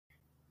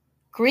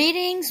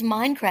Greetings,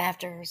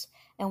 Minecrafters,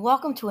 and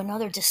welcome to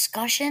another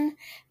discussion.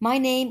 My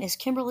name is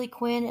Kimberly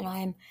Quinn, and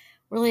I'm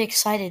really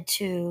excited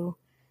to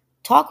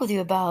talk with you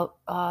about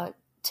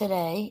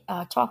today.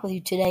 Talk with you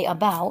today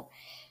about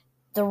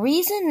the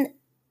reason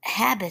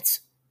habits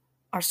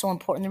are so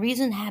important. The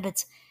reason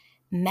habits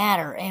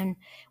matter, and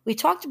we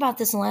talked about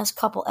this in the last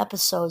couple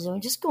episodes, and we're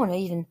just going to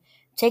even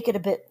take it a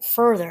bit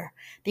further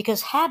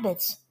because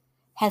habits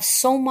have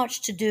so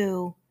much to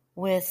do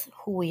with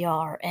who we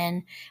are.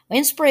 And my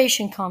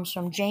inspiration comes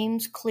from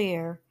James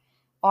Clear,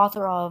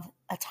 author of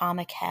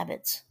Atomic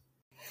Habits.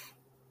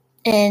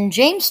 And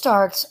James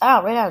starts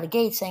out right out of the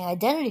gate saying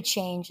identity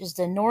change is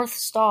the North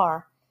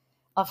Star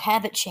of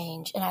habit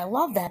change. And I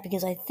love that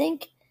because I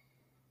think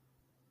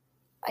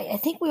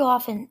we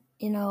often,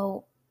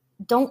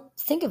 don't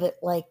think of it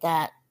like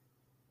that.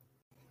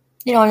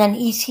 And then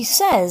he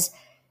says,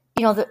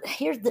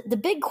 here's the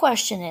big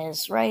question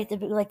is, right?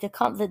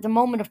 The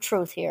moment of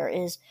truth here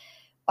is,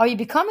 are you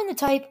becoming the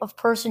type of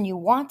person you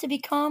want to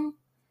become?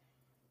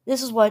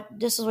 This is what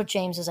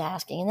James is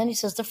asking. And then he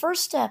says the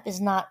first step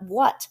is not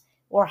what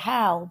or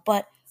how,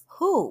 but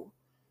who.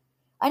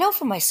 I know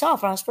for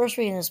myself, when I was first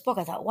reading this book,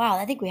 I thought, wow,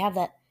 I think we have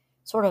that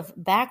sort of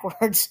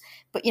backwards.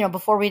 But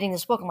before reading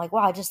this book, I'm like,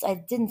 wow, I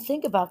didn't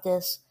think about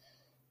this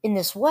in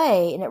this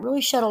way, and it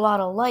really shed a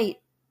lot of light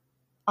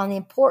on the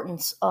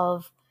importance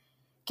of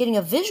getting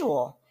a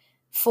visual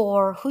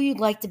for who you'd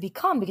like to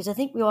become, because I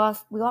think we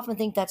often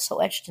think that's so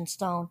etched in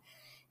stone.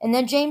 And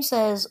then James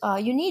says,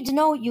 you need to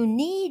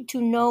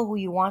know who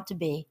you want to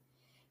be.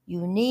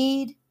 You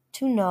need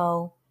to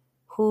know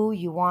who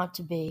you want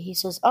to be. He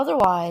says,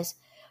 otherwise,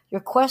 your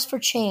quest for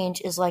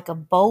change is like a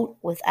boat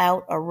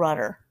without a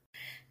rudder.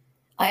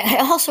 I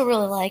also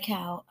really like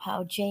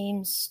how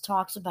James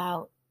talks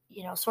about,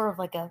 sort of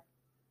like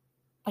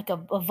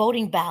a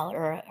voting ballot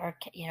or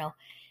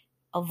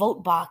a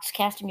vote box,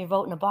 casting your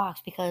vote in a box,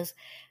 because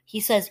he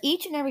says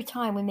each and every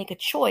time we make a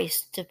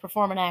choice to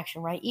perform an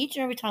action, right? Each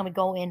and every time we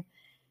go in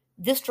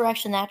this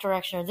direction, that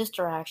direction, or this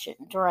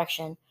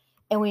direction,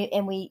 and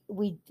we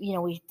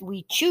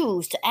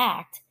choose to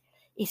act.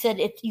 He said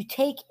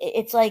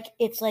it's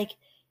like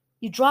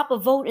you drop a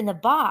vote in the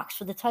box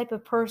for the type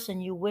of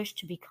person you wish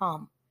to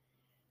become.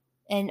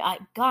 And I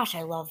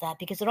love that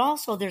because it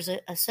also there's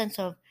a sense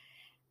of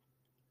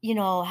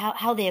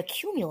how they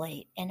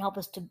accumulate and help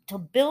us to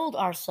build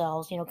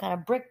ourselves, kind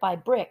of brick by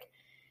brick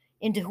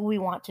into who we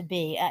want to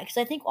be. Because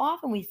I think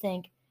often we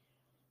think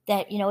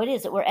that, it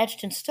is that we're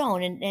etched in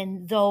stone.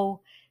 And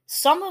though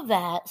some of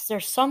that,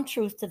 there's some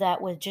truth to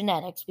that with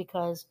genetics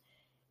because,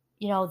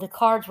 the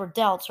cards we're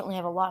dealt certainly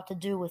have a lot to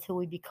do with who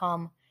we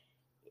become,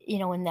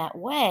 in that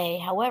way.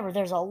 However,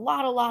 there's a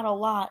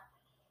lot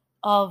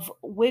of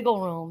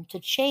wiggle room to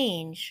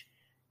change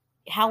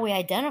how we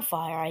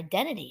identify our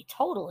identity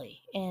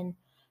totally. And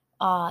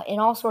in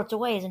all sorts of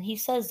ways. And he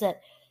says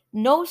that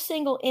no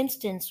single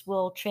instance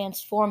will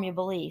transform your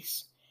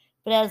beliefs,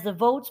 but as the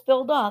votes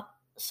build up,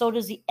 so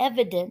does the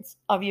evidence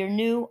of your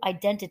new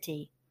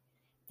identity.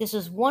 This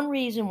is one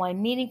reason why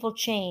meaningful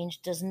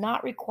change does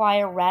not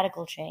require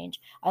radical change.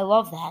 I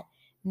love that.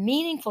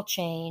 Meaningful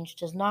change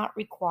does not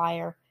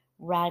require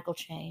radical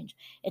change.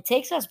 It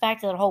takes us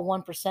back to that whole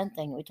 1%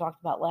 thing that we talked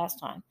about last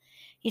time.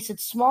 He said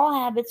small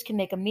habits can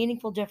make a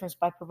meaningful difference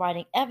by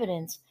providing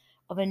evidence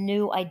of a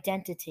new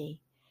identity.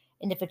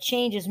 And if a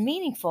change is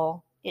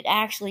meaningful, it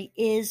actually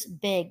is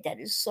big. That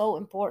is so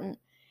important,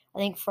 I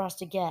think, for us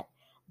to get.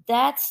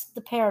 That's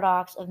the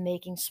paradox of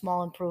making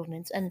small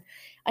improvements. And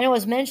I know,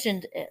 as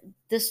mentioned,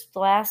 the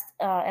last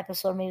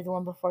episode, maybe the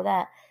one before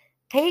that,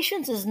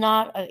 patience is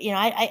not,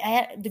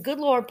 the good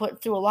Lord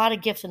threw a lot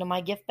of gifts into my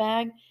gift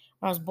bag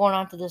when I was born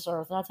onto this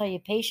earth. And I'll tell you,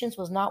 patience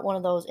was not one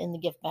of those in the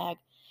gift bag.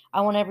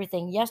 I want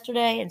everything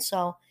yesterday. And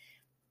so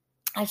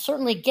I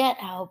certainly get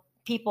how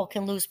people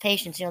can lose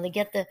patience. They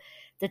get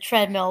the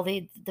treadmill,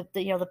 the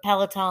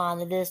Peloton,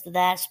 the this, the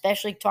that.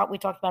 Especially we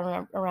talked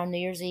about around New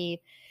Year's Eve.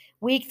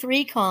 Week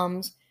 3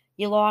 comes,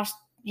 you lost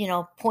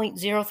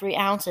 0.03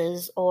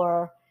 ounces,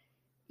 or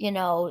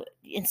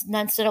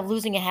instead of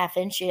losing a half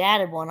inch, you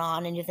added one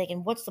on, and you're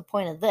thinking, what's the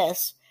point of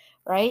this,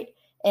 right?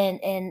 And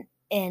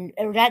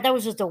that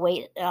was just a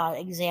weight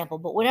example,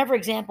 but whatever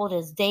example it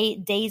is,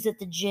 days at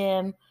the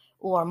gym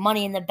or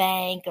money in the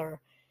bank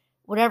or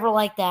whatever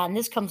like that, and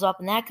this comes up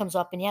and that comes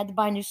up, and you had to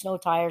buy new snow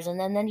tires, and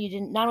then you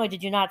didn't. Not only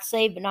did you not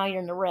save, but now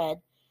you're in the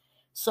red.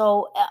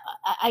 So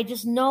I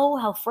just know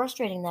how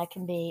frustrating that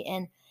can be,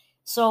 and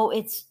so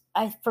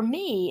for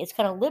me, it's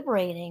kind of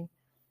liberating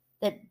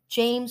that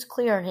James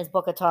Clear in his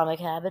book Atomic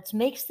Habits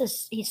makes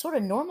this. He sort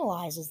of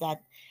normalizes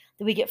that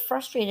we get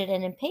frustrated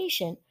and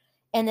impatient,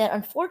 and that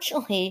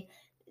unfortunately,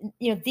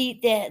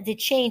 the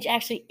change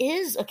actually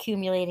is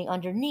accumulating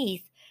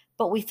underneath,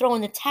 but we throw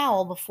in the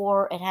towel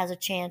before it has a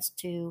chance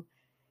to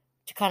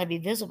kind of be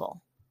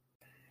visible.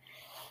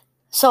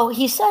 So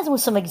he says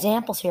with some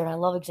examples here, and I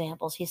love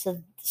examples. He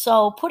said,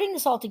 so putting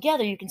this all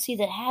together, you can see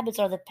that habits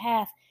are the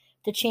path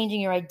to changing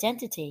your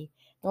identity.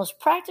 The most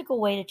practical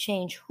way to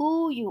change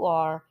who you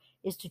are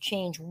is to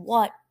change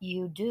what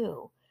you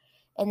do.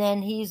 And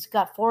then he's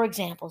got 4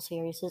 examples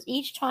here. He says,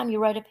 each time you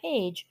write a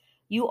page,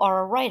 you are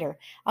a writer.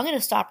 I'm going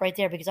to stop right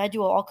there because I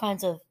do all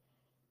kinds of,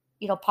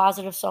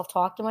 positive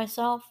self-talk to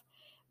myself.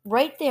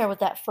 Right there with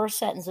that first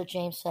sentence that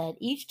James said,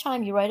 each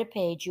time you write a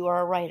page, you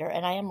are a writer,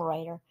 and I am a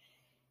writer.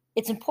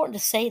 It's important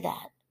to say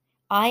that.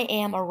 I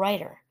am a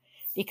writer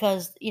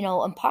because,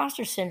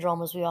 imposter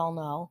syndrome, as we all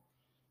know,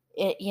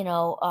 it,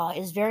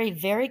 is very,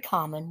 very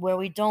common where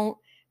we don't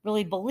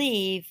really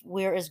believe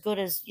we're as good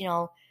as,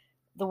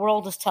 the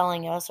world is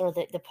telling us, or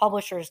the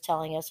publisher is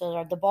telling us,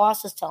 or the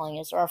boss is telling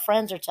us, or our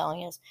friends are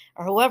telling us,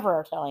 or whoever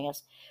are telling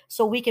us.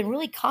 So we can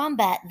really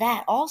combat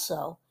that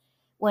also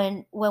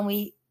when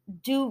we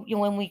do,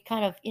 when we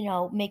kind of,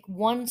 make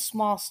one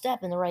small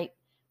step in the right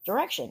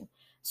direction.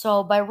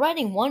 So by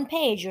writing one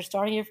page, you're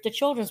starting the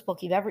children's book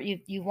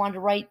you wanted to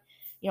write,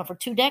 for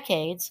 2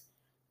 decades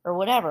or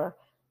whatever.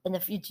 And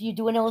if you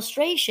do an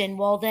illustration,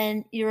 well,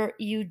 then you're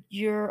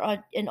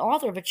an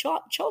author of a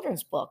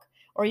children's book,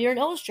 or you're an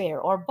illustrator,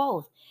 or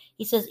both.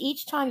 He says,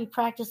 each time you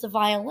practice the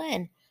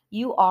violin,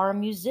 you are a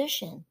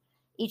musician.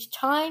 Each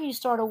time you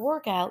start a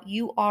workout,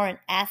 you are an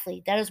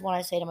athlete. That is what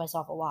I say to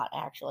myself a lot,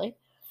 actually.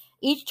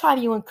 Each time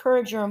you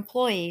encourage your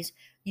employees,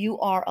 you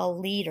are a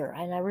leader.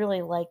 And I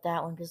really like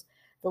that one because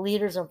the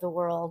leaders of the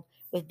world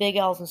with big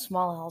L's and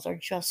small L's are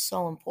just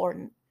so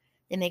important.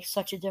 They make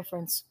such a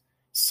difference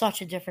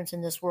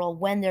in this world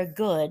when they're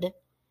good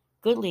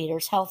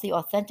leaders, healthy,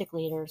 authentic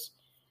leaders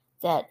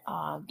that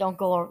don't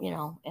go, in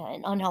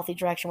an unhealthy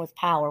direction with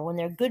power. When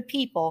they're good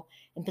people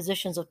in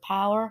positions of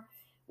power,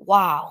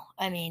 wow.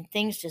 I mean,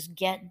 things just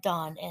get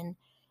done, and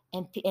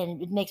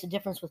it makes a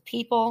difference with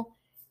people.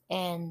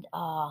 And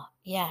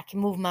it can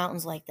move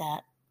mountains like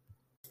that.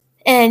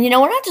 And, we're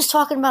not just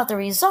talking about the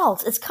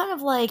results. It's kind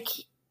of like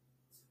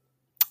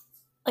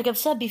I've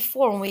said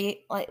before,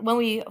 when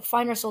we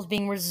find ourselves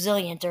being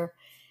resilient, or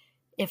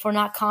if we're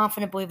not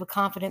confident, but we have a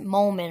confident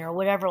moment or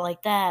whatever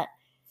like that,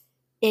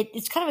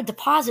 it's kind of a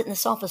deposit in the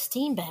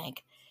self-esteem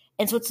bank.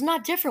 And so it's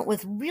not different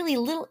with really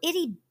little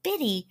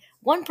itty-bitty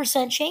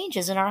 1%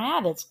 changes in our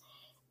habits.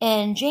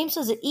 And James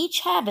says that each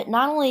habit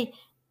not only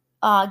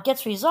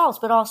gets results,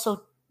 but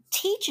also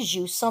teaches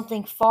you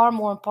something far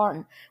more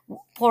important,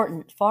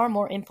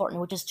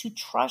 which is to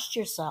trust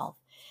yourself.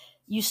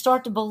 You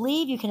start to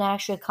believe you can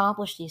actually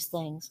accomplish these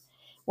things.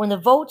 When the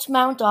votes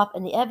mount up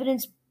and the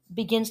evidence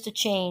begins to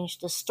change,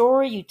 the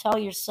story you tell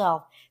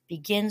yourself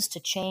begins to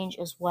change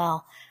as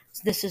well.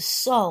 This is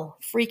so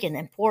freaking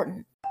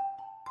important.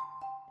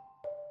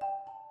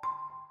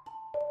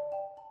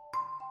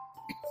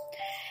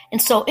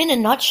 And so in a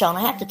nutshell, and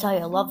I have to tell you,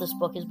 I love this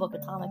book, his book,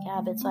 Atomic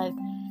Habits.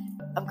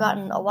 I've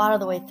gotten a lot of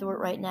the way through it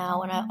right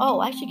now. And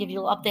I should give you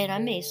a little update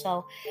on me.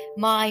 So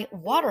my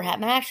water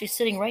habit, I'm actually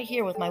sitting right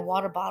here with my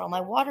water bottle.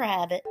 My water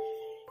habit,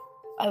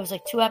 I was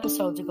like 2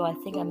 episodes ago, I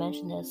think I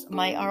mentioned this.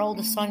 Our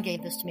oldest son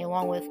gave this to me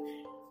along with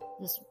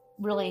this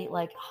really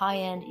like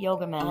high-end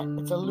yoga mat.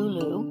 It's a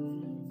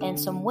Lulu and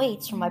some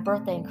weights from my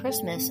birthday and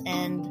Christmas.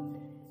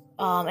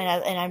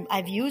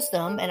 I've used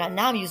them, and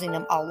now I'm using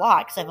them a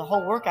lot because I have a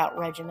whole workout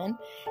regimen.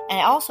 And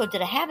I also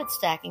did a habit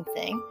stacking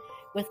thing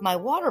with my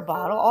water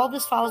bottle. All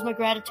this follows my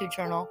gratitude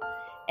journal.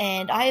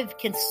 And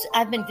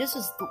this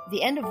is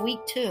the end of week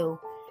 2,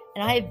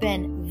 and I have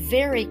been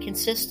very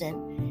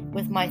consistent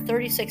with my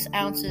 36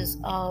 ounces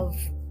of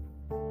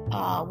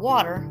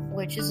water,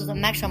 which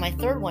I'm actually on my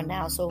 3rd one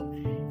now.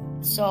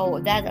 So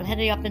that I'm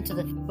heading up into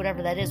the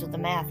whatever that is with the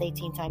math,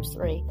 18 times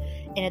 3.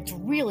 And it's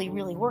really,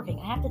 really working.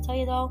 I have to tell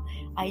you, though,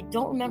 I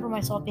don't remember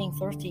myself being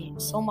thirsty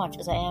so much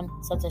as I am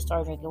since I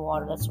started drinking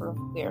water. That's sort of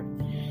weird.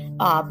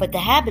 But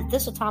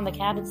this Atomic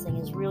Habits thing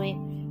is really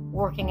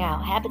working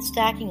out. Habit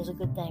stacking is a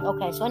good thing.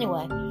 Okay, so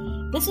anyway,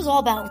 this is all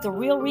about the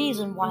real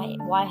reason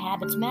why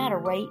habits matter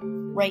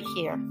right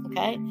here,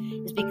 okay,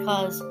 is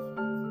because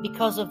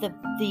of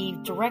the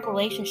direct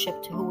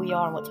relationship to who we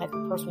are and what type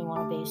of person we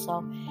want to be.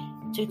 So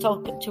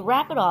to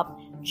wrap it up,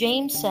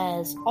 James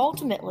says,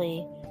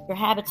 ultimately, your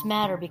habits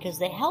matter because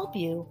they help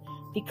you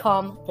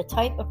become the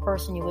type of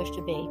person you wish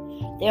to be.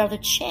 They are the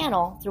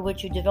channel through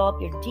which you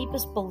develop your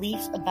deepest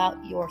beliefs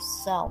about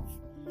yourself.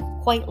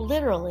 Quite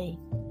literally,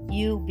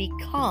 you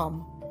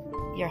become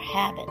your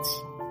habits.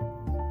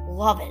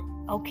 Love it.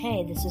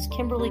 Okay, this is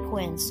Kimberly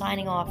Quinn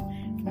signing off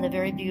from the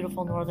very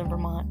beautiful Northern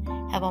Vermont.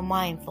 Have a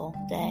mindful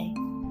day.